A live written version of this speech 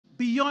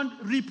beyond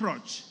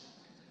reproach.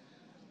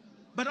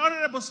 But,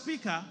 Honorable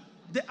Speaker,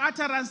 the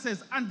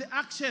utterances and the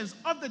actions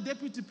of the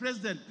Deputy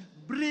President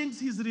brings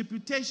his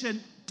reputation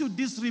to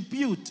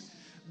disrepute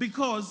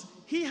because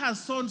he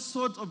has sown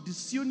sort of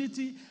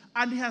disunity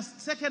and he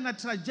has taken a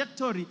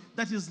trajectory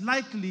that is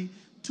likely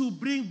to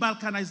bring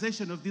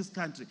balkanization of this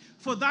country.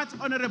 For that,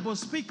 Honorable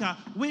Speaker,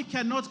 we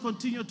cannot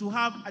continue to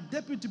have a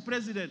Deputy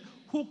President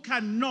who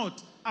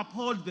cannot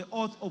uphold the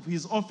oath of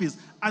his office,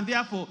 and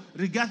therefore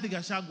Rigathi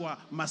Gachagua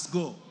must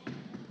go.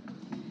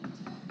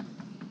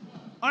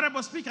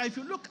 Honorable Speaker, if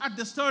you look at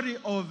the story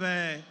of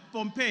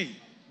Pompey,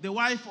 the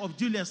wife of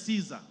Julius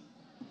Caesar,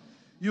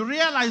 you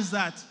realize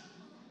that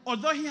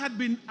although she had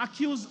been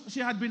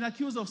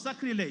accused of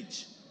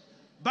sacrilege,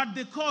 but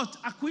the court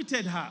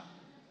acquitted her.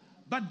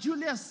 But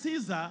Julius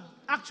Caesar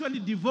actually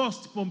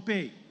divorced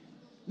Pompey,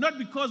 not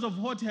because of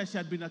what she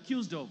had been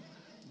accused of,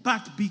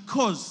 but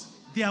because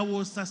there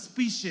was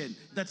suspicion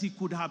that he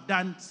could have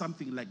done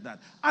something like that.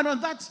 And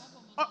on that,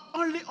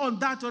 only on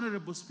that,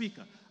 Honorable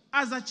Speaker,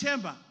 as a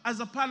chamber,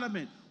 as a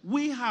parliament,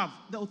 we have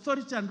the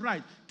authority and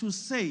right to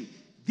say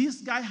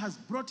this guy has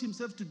brought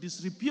himself to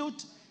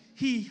disrepute,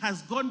 he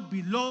has gone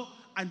below,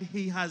 and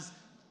he has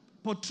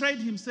portrayed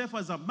himself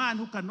as a man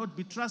who cannot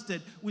be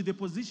trusted with the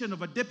position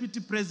of a deputy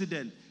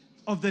president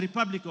of the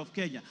Republic of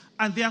Kenya.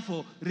 And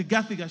therefore,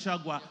 Rigathi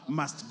Gachagua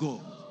must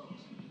go.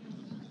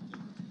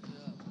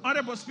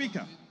 Honorable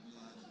Speaker,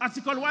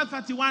 Article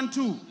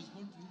 131(2)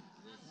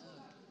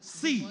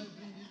 C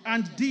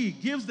and D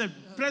gives the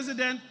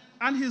president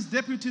and his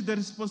deputy the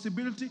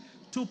responsibility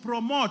to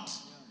promote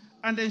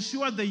and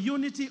ensure the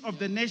unity of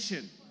the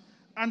nation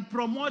and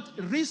promote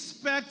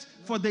respect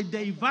for the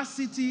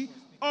diversity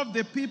of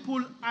the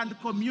people and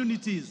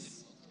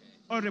communities.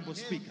 Honorable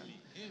Speaker,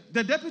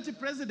 the Deputy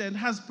President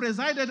has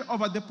presided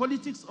over the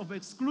politics of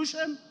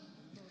exclusion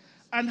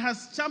and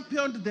has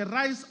championed the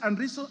rights and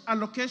resource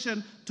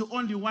allocation to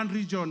only one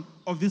region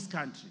of this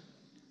country.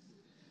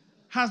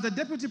 Has the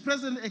Deputy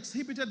President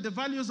exhibited the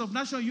values of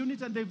national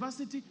unity and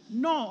diversity?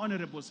 No,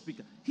 Honorable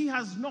Speaker, he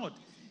has not.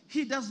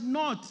 He does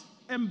not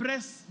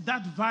embrace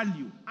that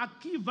value, a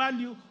key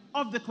value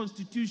of the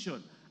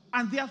Constitution,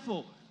 and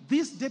therefore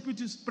this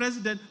Deputy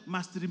President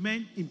must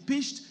remain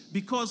impeached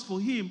because for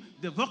him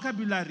the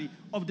vocabulary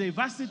of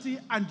diversity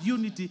and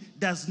unity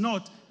does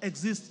not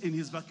exist in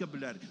his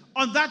vocabulary.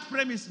 On that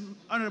premise,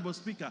 Honorable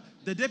Speaker,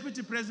 the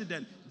Deputy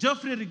President,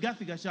 Geoffrey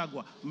Rigathi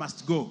Gachagua,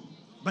 must go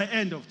by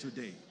end of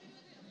today.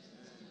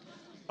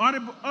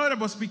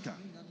 Honorable Speaker,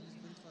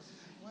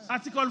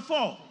 Article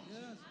 4,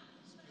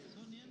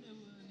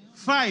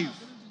 5,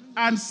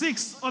 and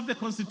 6 of the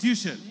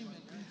Constitution,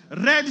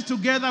 read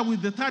together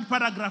with the third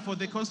paragraph of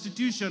the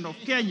Constitution of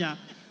Kenya,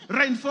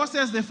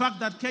 reinforces the fact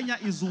that Kenya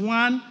is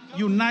one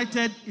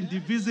united,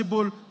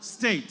 indivisible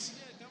state.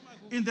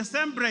 In the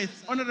same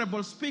breath,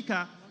 Honorable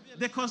Speaker,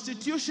 the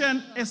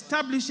Constitution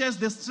establishes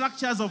the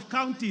structures of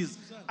counties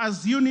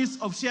as units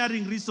of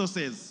sharing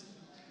resources.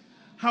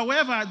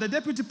 However, the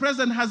Deputy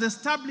President has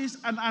established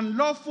an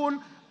unlawful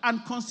and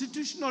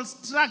unconstitutional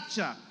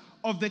structure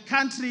of the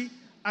country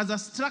as a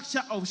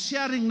structure of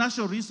sharing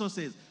national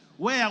resources,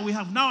 where we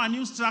have now a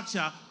new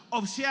structure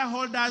of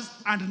shareholders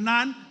and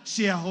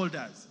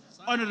non-shareholders.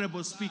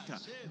 Honorable Speaker,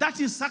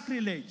 that is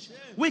sacrilege.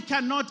 We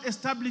cannot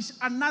establish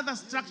another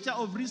structure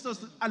of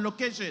resource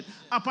allocation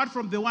apart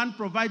from the one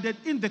provided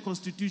in the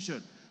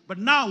Constitution. But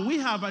now we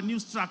have a new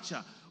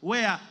structure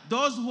where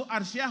those who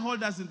are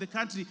shareholders in the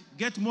country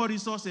get more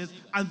resources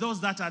and those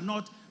that are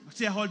not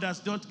shareholders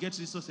don't get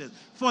resources.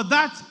 For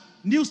that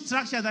new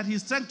structure that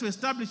he's trying to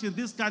establish in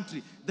this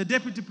country, the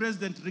Deputy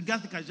President,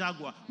 Rigathi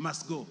Gachagua,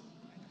 must go.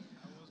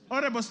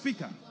 Honorable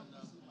Speaker,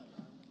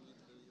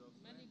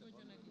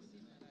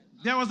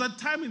 there was a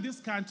time in this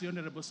country,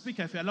 Honorable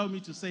Speaker, if you allow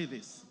me to say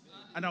this,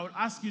 and I will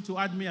ask you to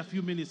add me a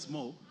few minutes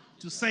more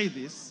to say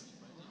this,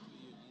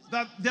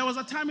 that there was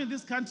a time in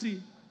this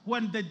country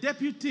when the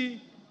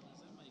Deputy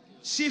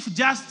Chief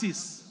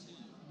Justice,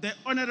 the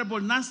Honorable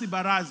Nancy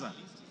Baraza,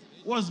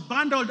 was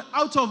bundled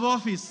out of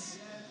office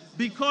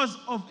because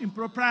of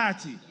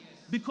impropriety,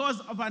 because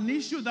of an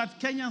issue that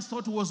Kenyans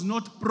thought was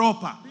not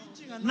proper.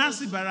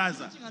 Nancy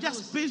Baraza,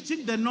 just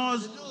pinching the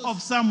nose of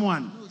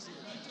someone.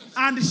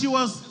 And she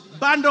was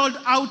bundled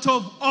out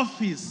of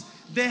office,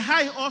 the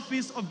high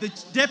office of the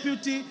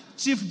Deputy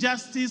Chief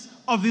Justice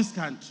of this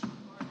country.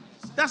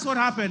 That's what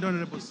happened,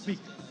 Honorable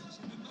Speaker.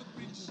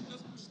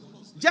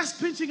 Just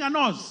pinching a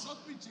nose.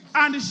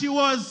 And she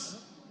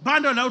was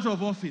bundled out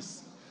of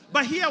office.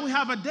 But here we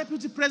have a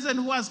Deputy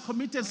President who has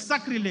committed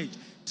sacrilege,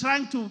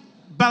 trying to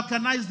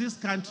balkanize this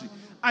country.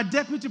 A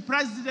Deputy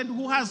President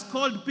who has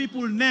called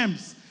people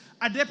names.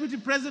 A Deputy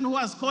President who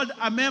has called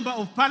a member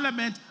of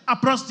Parliament a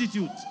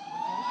prostitute.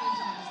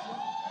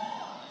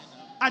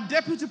 A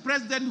Deputy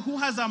President who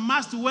has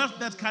amassed wealth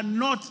that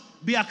cannot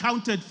be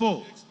accounted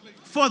for.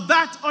 For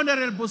that,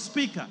 Honorable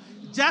Speaker,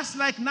 just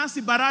like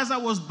Nancy Baraza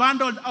was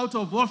bundled out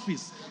of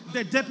office,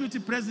 the Deputy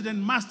President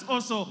must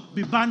also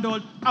be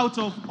bundled out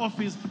of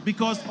office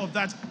because of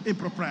that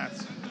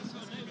impropriety.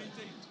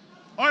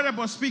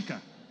 Honorable Speaker,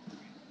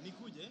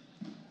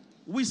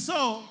 we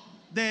saw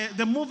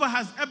the mover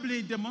has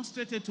ably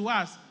demonstrated to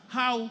us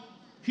how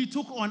he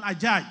took on a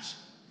judge.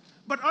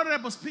 But,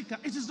 Honorable Speaker,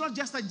 it is not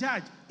just a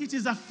judge. It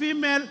is a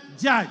female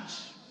judge,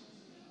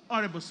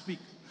 Honorable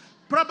Speaker.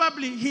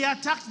 Probably he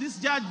attacked this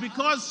judge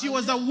because she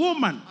was a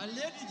woman. A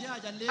lady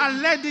judge. A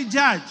lady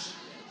judge.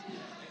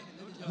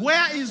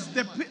 Where is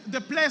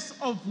the place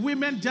of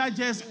women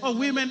judges or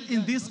women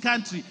in this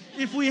country?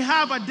 If we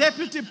have a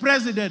deputy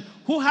president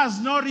who has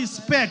no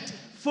respect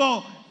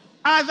for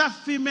other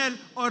female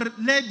or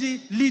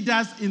lady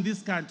leaders in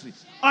this country.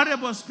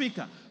 Honorable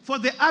Speaker, for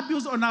the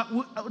abuse on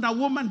a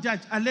woman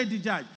judge, a lady judge,